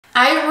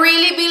I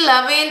really be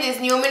loving this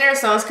new mineral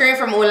sunscreen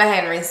from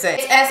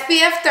OleHenriksen's.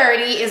 SPF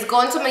 30 is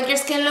going to make your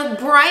skin look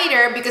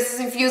brighter because it's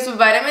infused with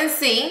vitamin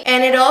C,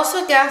 and it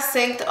also got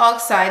zinc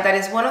oxide, that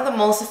is one of the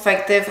most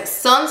effective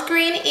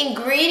sunscreen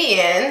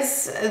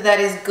ingredients that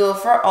is good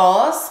for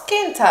all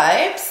skin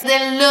types.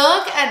 Then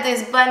look at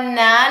this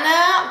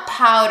banana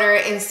powder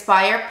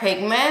inspired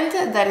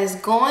pigment that is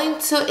going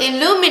to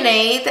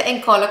illuminate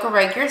and color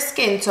correct your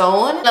skin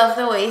tone. Love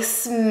the way it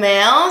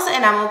smells,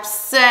 and I'm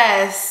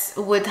obsessed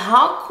with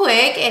how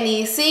quick and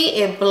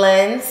easy it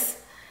blends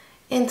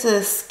into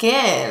the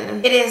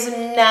skin. It is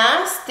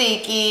not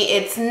sticky,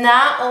 it's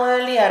not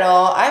oily at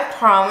all. I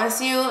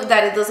promise you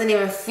that it doesn't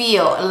even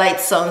feel like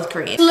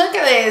sunscreen. Look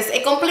at this,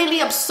 it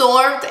completely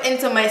absorbed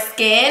into my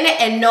skin,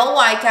 and no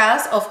white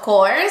cast, of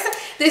course.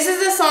 This is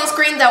the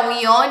sunscreen that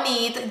we all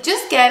need.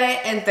 Just get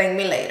it and thank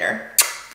me later.